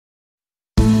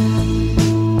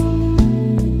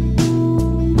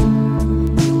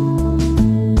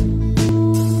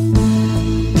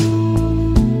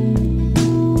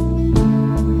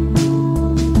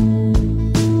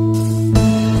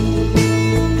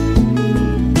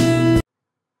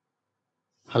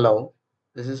Hello,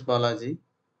 this is Balaji.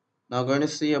 Now going to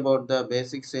see about the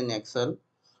basics in Excel.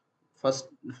 First,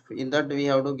 in that we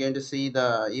have to going to see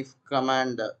the if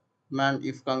command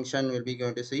if function will be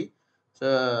going to see.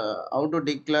 So how to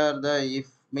declare the if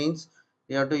means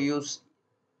we have to use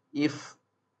if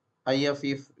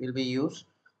if will be used.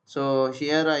 So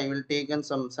here I will taken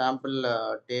some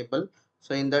sample table.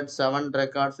 So in that 7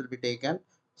 records will be taken.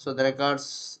 So the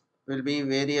records will be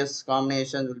various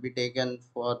combinations will be taken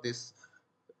for this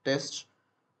test.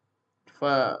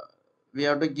 For we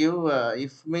have to give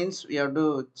if means we have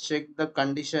to check the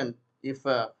condition if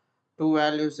two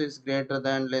values is greater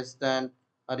than, less than,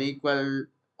 or equal.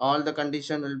 All the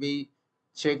condition will be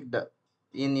checked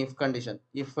in if condition.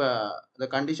 If the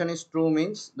condition is true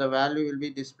means the value will be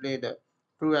displayed,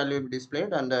 true value will be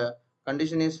displayed, and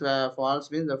condition is false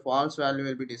means the false value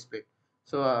will be displayed.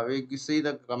 So we see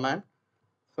the command.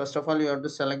 First of all, you have to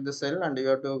select the cell and you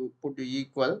have to put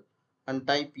equal and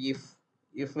type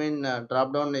if in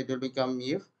drop down it will become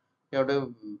if. You have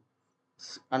to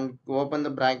and open the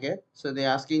bracket. So they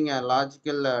asking a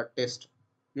logical test.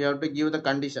 We have to give the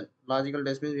condition. Logical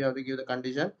test means we have to give the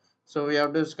condition. So we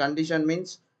have to condition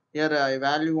means here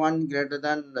value 1 greater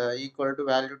than equal to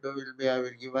value 2 will be I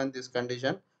will given this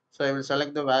condition. So I will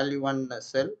select the value 1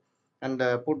 cell and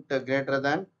put greater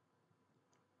than,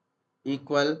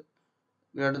 equal,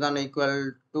 greater than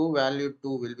equal to value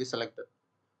 2 will be selected.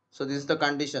 So this is the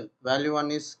condition. Value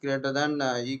 1 is greater than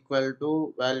equal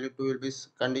to value 2 will be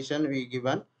condition we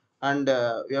given, and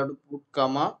we have to put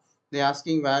comma. They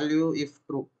asking value if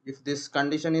true. If this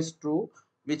condition is true,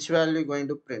 which value going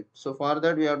to print? So for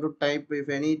that we have to type if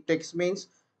any text means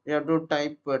we have to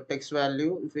type text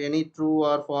value. If any true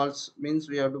or false means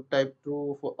we have to type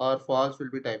true or false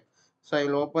will be typed. So I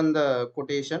will open the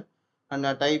quotation and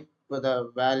type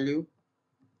the value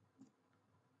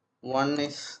 1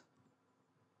 is,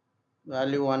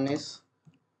 value 1 is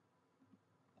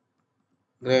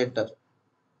greater,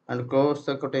 and close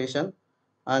the quotation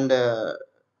and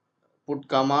put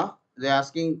comma. They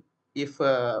asking if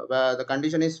where the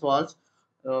condition is false,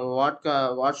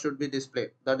 what should be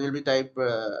displayed, that will be type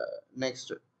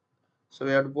next. So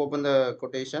we have to open the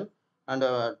quotation and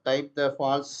type the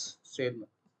false statement.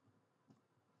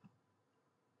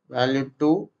 Value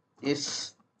 2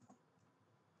 is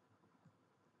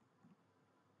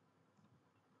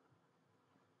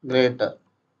greater,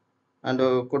 and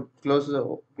could close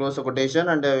the quotation,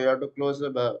 and you have to close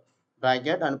the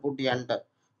bracket and put enter.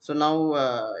 So now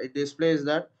it displays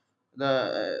that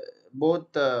the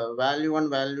both value 1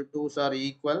 value 2s are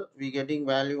equal. We getting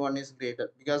value 1 is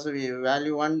greater because we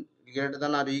value 1 greater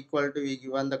than or equal to we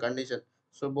given the condition.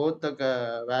 So both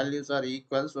the values are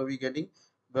equal, so we getting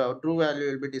the true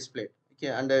value will be displayed. Okay,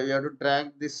 and we have to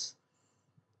drag this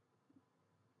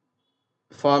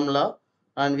formula,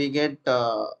 and we get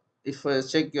if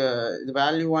check the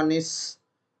value 1 is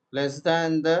less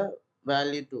than the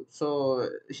value 2. So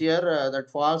here that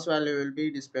false value will be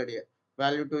displayed here.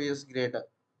 Value 2 is greater,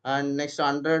 and next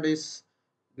 100 is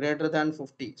greater than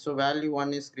 50. So value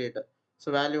 1 is greater.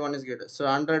 So value 1 is greater. So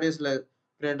 100 is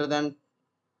greater than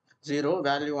 0.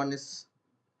 Value 1 is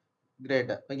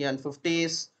greater. Again 50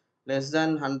 is less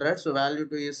than 100. So value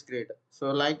 2 is greater.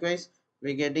 So likewise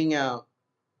we getting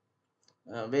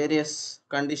various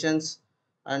conditions,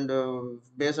 and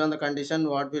based on the condition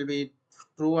what will be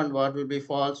true and what will be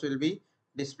false will be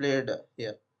displayed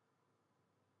here.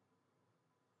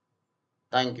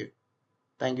 Thank you.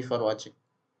 Thank you for watching.